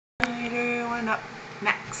Spider went up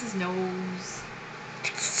Max's nose.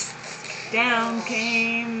 Down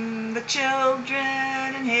came the children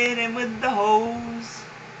and hit him with the hose.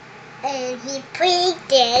 And he pretty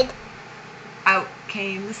dead. Out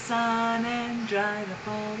came the sun and dried up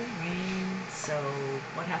all the rain. So,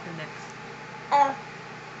 what happened next?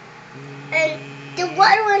 And the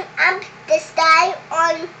water went up the sky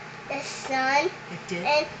on the sun. It did?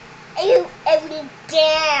 And it went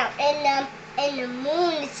down, and the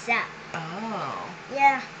moon is up. Oh.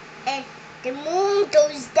 Yeah, and the moon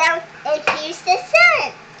goes down, and here's the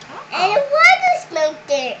sun. And the Oh. water's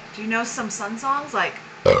melted. Do you know some sun songs like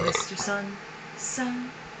Mr. Sun,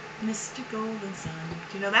 Sun, Mr. Golden Sun?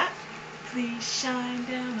 Do you know that? Please shine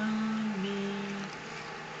down on me.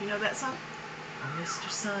 Do you know that song? Oh, Mr.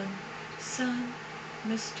 Sun, Sun,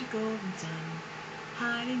 Mr. Golden Sun,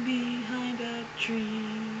 hiding behind a tree.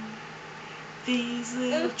 These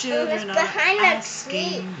little children are behind a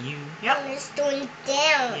asking you. Yep. And it's going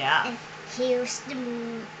down. Yeah. And here's the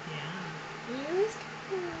moon. Yeah. Here's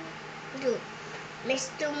the moon. Look,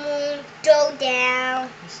 Mr. Moon, go down.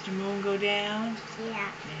 Mr. Moon go down.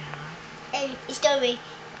 Yeah. Yeah. And it's going to be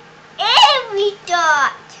every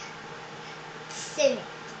dot. Sing it.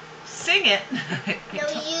 Sing it. No,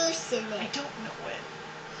 you sing I it. don't know it.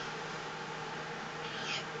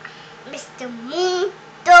 Mr. Moon,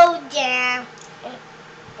 go down. And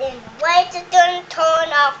the lights are going to turn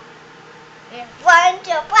off. And run to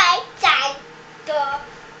the bright side. Go.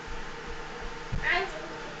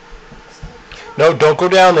 No, don't go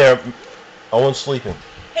down there. Owen's sleeping.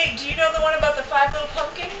 Hey, do you know the one about the 5 little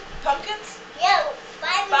pumpkins? Yeah,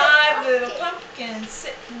 Five little pumpkins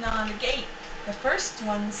sitting on a gate. The first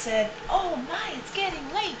one said, "Oh my, it's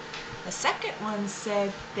getting late." The second one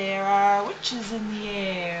said, "There are witches in the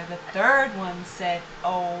air." The third one said,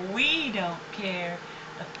 "Oh, we don't care."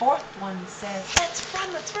 The fourth one said, "Let's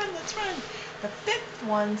run, let's run, let's run." The fifth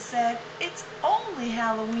one said, "It's only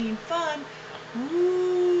Halloween fun."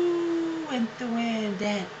 Ooh, went the wind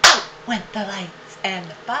and out went the lights, and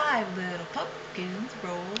the 5 little pumpkins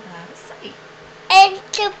rolled out of sight. And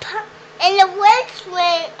the lights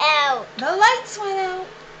went out. The lights went out.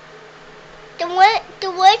 The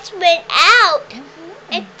lights went out.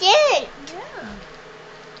 Mm-hmm. It did. Yeah.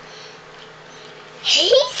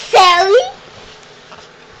 Hey, Sally.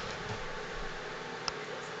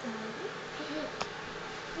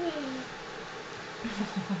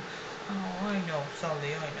 Oh, I know,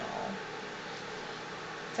 Sully, I know.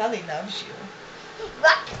 Sully loves you.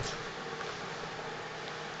 What?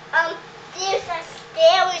 There's a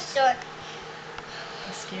scary song.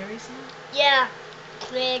 A scary song? Yeah.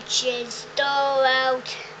 Witches stole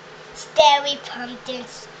out. Scary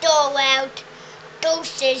pumpkins stole out.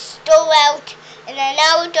 Ghosts stole out. And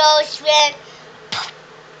another ghost went pop.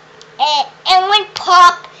 And went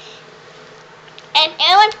pop. And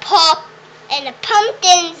it went pop. And the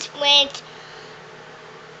pumpkins went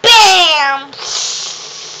BAM!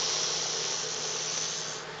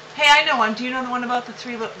 Hey, I know one. Do you know the one about the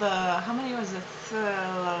how many was it?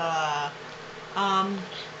 The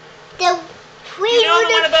Do you know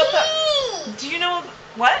the one about peas. do you know,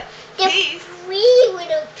 what? The Peas? 3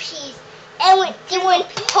 little peas. And they went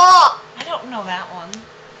pop. I don't know that one.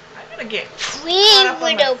 I'm gonna get 3 up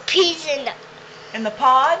on little peas in the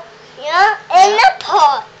pod. in the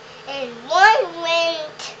pot. And one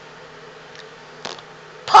went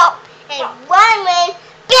pop. And one went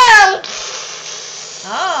BAM!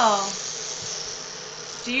 Oh.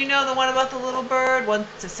 Do you know the one about the little bird? Once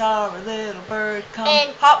I saw a little bird come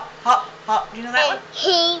And- hop, hop, hop. Do you know that And one?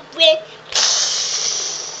 he went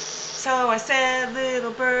So I said,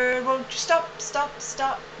 "Little bird, won't you stop, stop,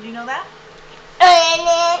 stop?" Do you know that? and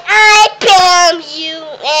then I BAM you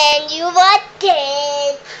and you were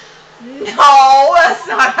dead. No, that's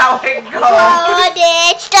not how it goes. Oh,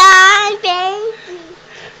 it's time, baby.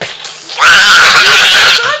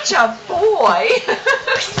 Such a boy.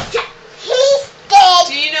 He's dead.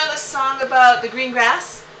 Do you know the song about the green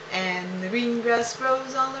grass? And the green grass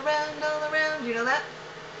grows all around, all around. Do you know that?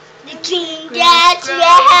 The green grass will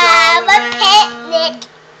have a picnic.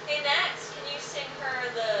 Hey Max, can you sing her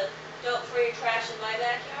the "Don't Throw Your Trash in My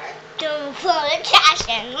Backyard"? Don't throw the trash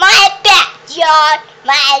in my backyard.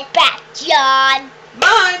 My backyard.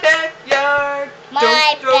 My backyard. My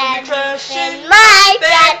Don't throw your trash in my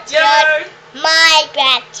backyard. My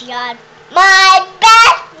backyard. My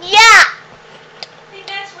backyard. Hey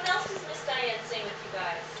Max, what else does Miss Diane sing with you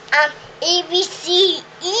guys? A B C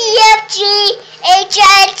E F G H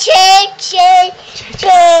I J K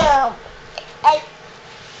BAM.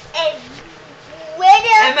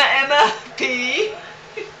 And Emma P.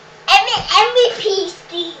 MVP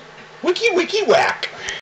Steve. Wiki wiki whack.